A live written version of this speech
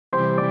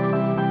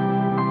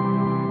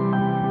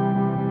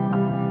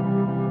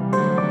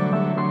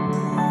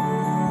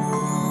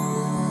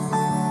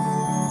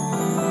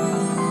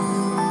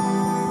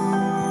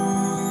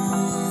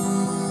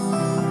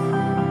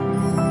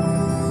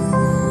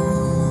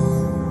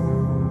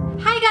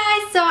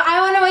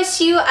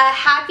you a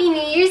happy New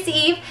Year's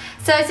Eve.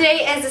 So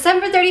today is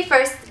December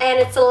 31st and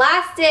it's the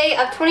last day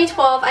of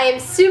 2012. I am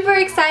super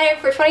excited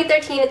for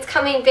 2013. It's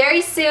coming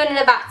very soon in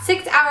about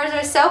 6 hours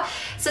or so.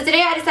 So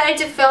today I decided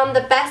to film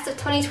the best of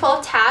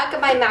 2012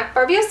 tag by MAC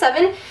Barbie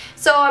 07.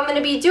 So I'm going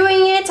to be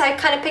doing it. I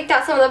kind of picked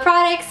out some of the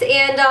products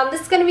and this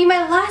is going to be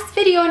my last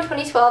video in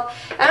 2012.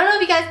 I don't know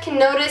if you guys can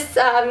notice,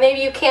 maybe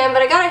you can,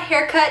 but I got a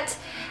haircut.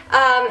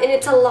 And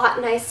it's a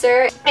lot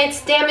nicer.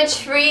 It's damage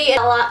free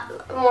and a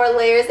lot more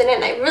layers in it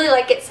and I really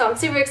like it, so I'm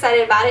super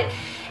excited about it.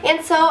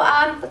 And so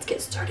let's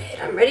get started.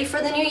 I'm ready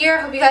for the new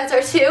year. Hope you guys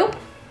are too.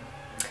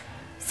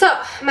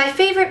 So my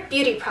favorite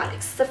beauty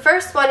products. The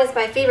first one is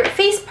my favorite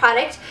face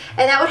product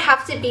and that would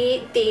have to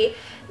be the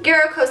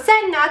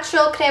Sen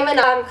Natural Crema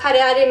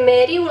Careare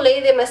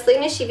Meriule de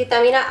Maslinis și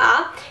Vitamina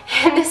A.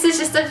 And this is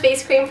just a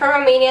face cream from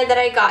Romania that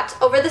I got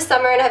over the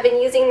summer and I've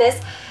been using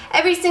this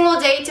every single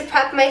day to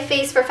prep my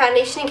face for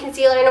foundation and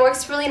concealer, and it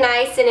works really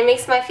nice and it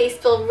makes my face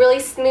feel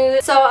really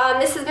smooth. So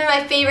this has been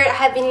my favorite. I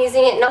have been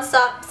using it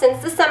non-stop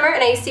since the summer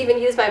and I used to even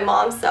use my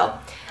mom, so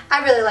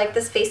I really like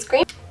this face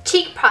cream.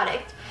 Cheek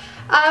product.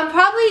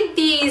 Probably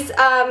these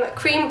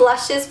cream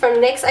blushes from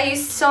NYX. I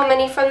use so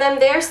many from them.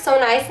 They're so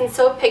nice and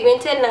so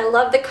pigmented and I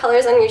love the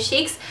colors on your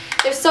cheeks.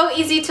 They're so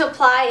easy to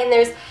apply and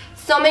there's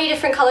so many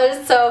different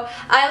colors, so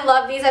I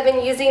love these. I've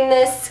been using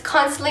this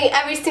constantly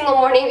every single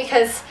morning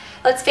because,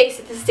 let's face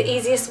it, this is the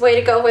easiest way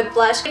to go with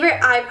blush. Favorite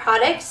eye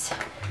product.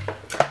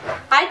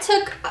 I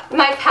took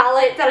my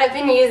palette that I've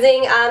been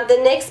using, the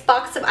NYX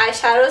box of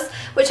eyeshadows,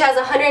 which has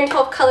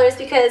 112 colors,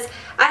 because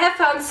I have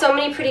found so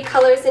many pretty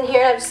colors in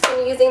here and I've just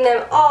been using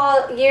them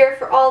all year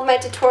for all of my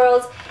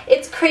tutorials.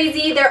 It's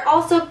crazy. They're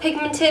also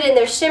pigmented and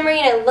they're shimmery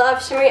and I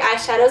love shimmery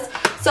eyeshadows.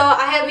 So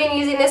I have been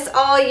using this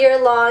all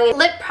year long.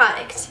 Lip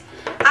product.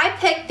 I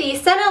picked the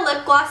Senna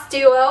Lip Gloss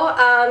Duo.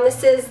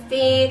 This is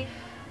the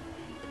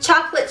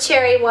chocolate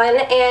cherry one,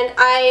 and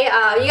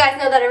you guys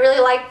know that I really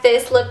like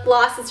this lip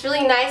gloss. It's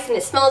really nice and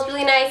it smells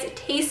really nice, it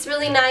tastes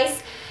really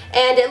nice,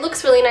 and it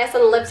looks really nice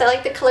on the lips. I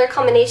like the color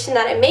combination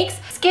that it makes.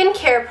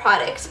 Skincare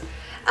product.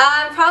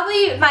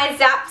 Probably my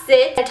Zap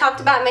Zit. I talked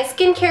about my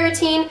skincare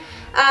routine.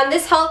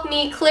 This helped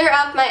me clear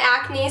up my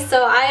acne,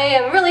 so I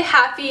am really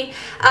happy.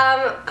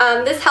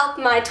 This helped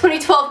my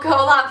 2012 go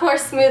a lot more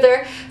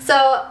smoother.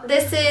 So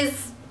this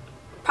is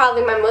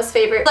probably my most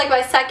favorite. Like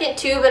my second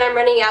tube and I'm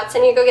running out, so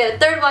I need to go get a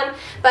third one,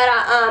 but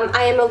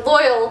I am a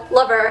loyal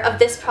lover of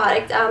this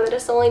product. It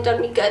has only done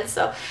me good,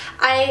 so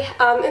I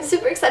am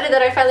super excited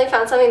that I finally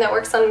found something that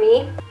works on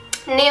me.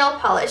 Nail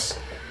polish.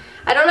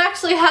 I don't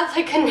actually have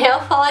like a nail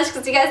polish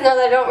because you guys know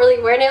that I don't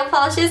really wear nail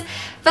polishes,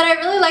 but I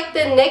really like the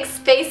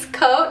NYX base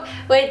coat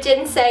with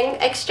ginseng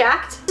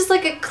extract. Just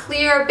like a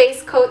clear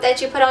base coat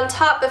that you put on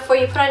top before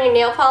you put on your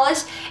nail polish,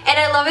 and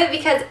I love it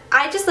because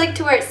I just like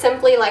to wear it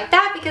simply like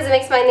that because it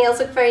makes my nails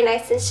look very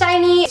nice and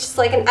shiny. It's just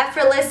like an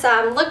effortless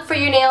look for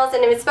your nails,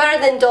 and it's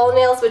better than dull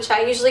nails, which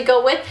I usually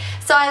go with.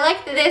 So I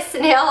like this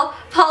nail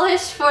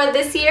polish for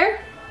this year.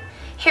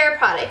 Hair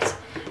product.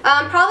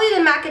 Probably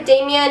the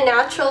Macadamia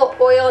Natural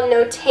Oil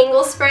No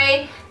Tangle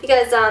Spray,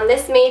 because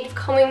this made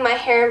combing my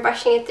hair and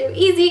brushing it through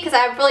easy because I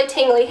have really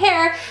tangly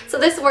hair, so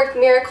this worked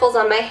miracles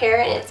on my hair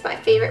and it's my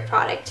favorite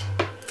product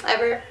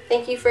ever.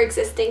 Thank you for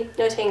existing,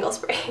 No Tangle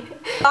Spray.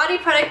 Body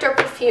product or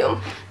perfume.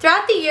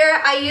 Throughout the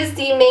year I used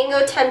the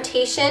Mango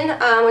Temptation,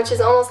 which is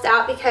almost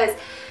out, because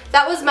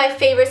that was my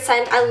favorite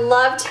scent. I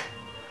loved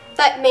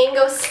that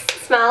mango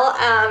smell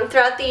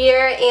throughout the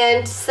year,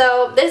 and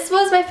so this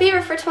was my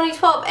favorite for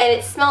 2012 and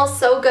it smells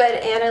so good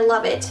and I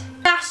love it.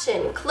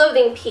 Fashion,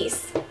 clothing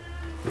piece.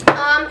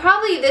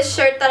 Probably this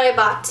shirt that I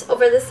bought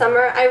over the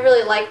summer. I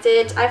really liked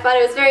it. I thought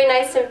it was very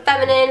nice and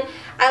feminine.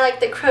 I like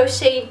the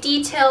crochet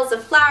details, the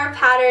flower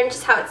pattern,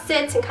 just how it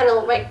sits and kind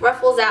of like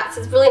ruffles out,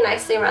 so it's really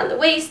nicely around the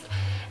waist,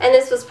 and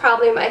this was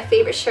probably my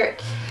favorite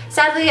shirt.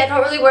 Sadly I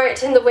don't really wear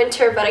it in the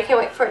winter, but I can't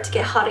wait for it to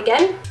get hot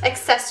again.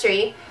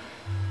 Accessory.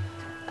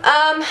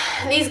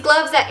 These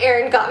gloves that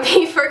Aaron got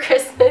me for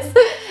Christmas,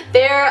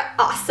 they're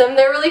awesome.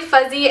 They're really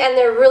fuzzy and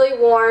they're really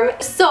warm.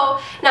 So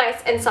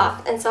nice and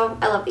soft, and so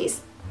I love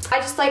these. I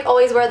just like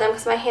always wear them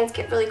because my hands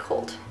get really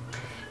cold.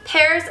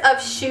 Pairs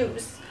of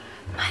shoes.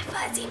 My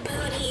fuzzy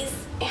booties.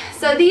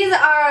 So these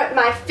are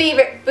my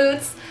favorite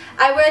boots.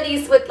 I wear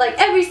these with like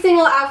every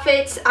single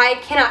outfit. I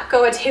cannot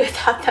go a day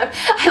without them.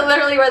 I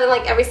literally wear them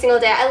like every single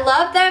day. I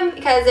love them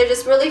because they're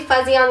just really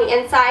fuzzy on the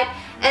inside,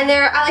 and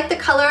I like the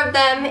color of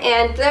them,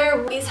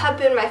 and these have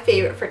been my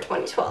favorite for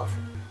 2012.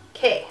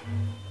 Okay,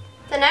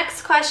 the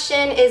next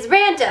question is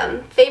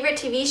random. Favorite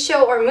TV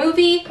show or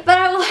movie?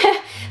 But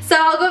so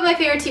I'll go with my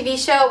favorite TV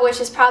show, which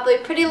is probably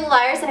Pretty Little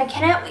Liars, and I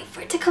cannot wait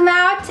for it to come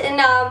out in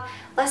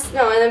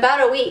in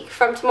about a week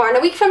from tomorrow. In a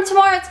week from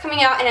tomorrow it's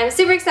coming out and I'm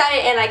super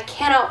excited and I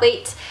cannot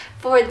wait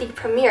for the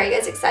premiere. Are you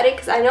guys excited?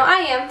 Because I know I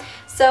am.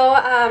 So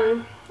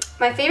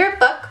my favorite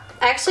book,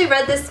 I actually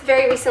read this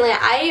very recently.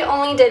 I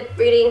only did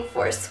reading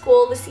for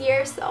school this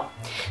year, so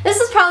this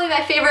is probably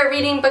my favorite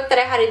reading book that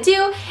I had to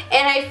do,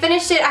 and I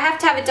finished it. I have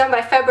to have it done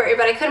by February,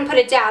 but I couldn't put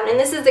it down, and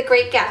this is The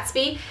Great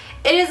Gatsby.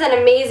 It is an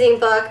amazing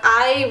book.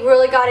 I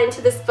really got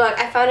into this book.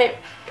 I found it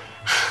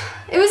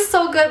It was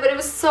so good, but it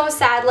was so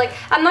sad. Like,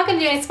 I'm not going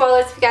to do any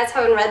spoilers if you guys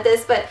haven't read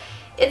this, but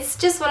it's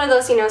just one of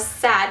those, you know,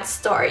 sad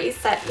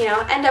stories that, you know,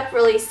 end up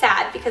really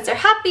sad because they're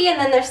happy and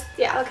then there's,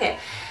 yeah, okay.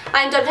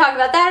 I'm done talking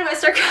about that. I'm going to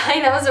start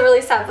crying. That was a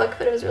really sad book,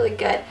 but it was really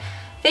good.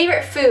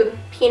 Favorite food?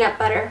 Peanut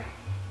butter.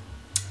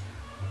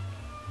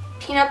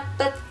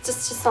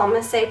 That's just all I'm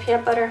going to say,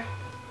 peanut butter.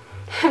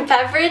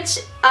 Beverage?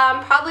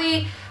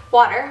 Probably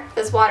water,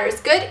 because water is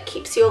good. It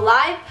keeps you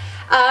alive.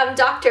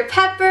 Dr.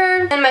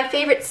 Pepper. And my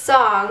favorite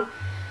song,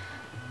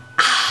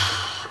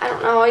 I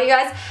don't know, you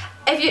guys.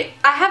 I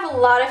have a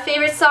lot of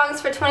favorite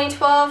songs for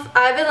 2012.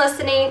 I've been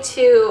listening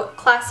to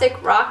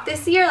classic rock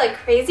this year like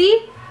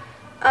crazy.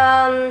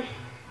 I'm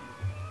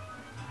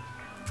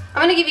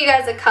gonna give you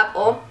guys a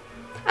couple.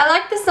 I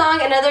like the song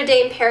Another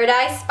Day in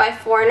Paradise by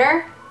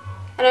Foreigner,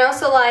 and I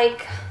also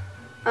like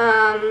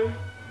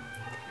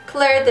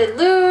Claire de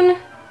Lune.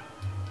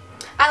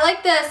 I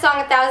like the song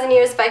 1,000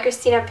 Years by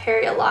Christina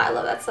Perri a lot. I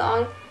love that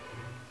song.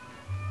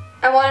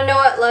 I Want to Know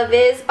What Love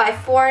Is by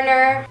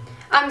Foreigner.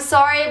 I'm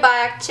Sorry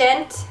by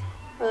Accent.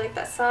 I like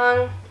that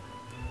song.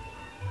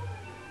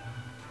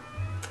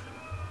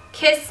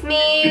 Kiss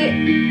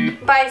Me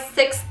by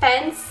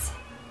Sixpence.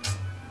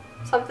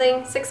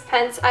 Something,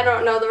 Sixpence. I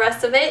don't know the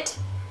rest of it.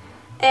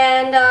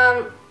 And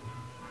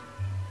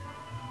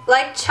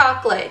Like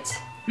Chocolate.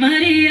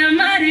 Maria,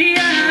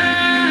 Maria.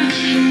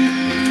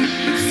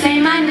 Say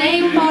my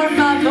name, por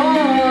favor.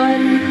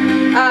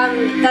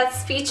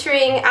 That's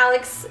featuring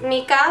Alex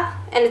Mika,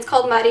 and it's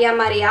called Maria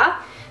Maria.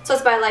 So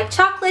it's by Like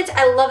Chocolate.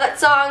 I love that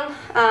song.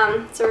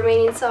 It's a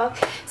Romanian song.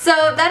 So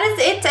that is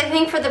it, I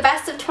think, for the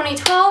best of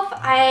 2012.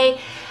 I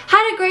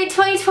had a great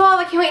 2012.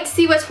 I can't wait to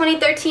see what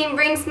 2013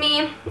 brings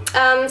me.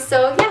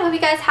 So yeah, I hope you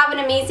guys have an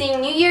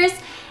amazing New Year's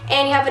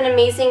and you have an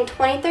amazing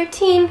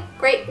 2013.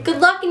 Good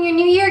luck in your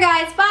new year,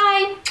 guys.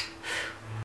 Bye!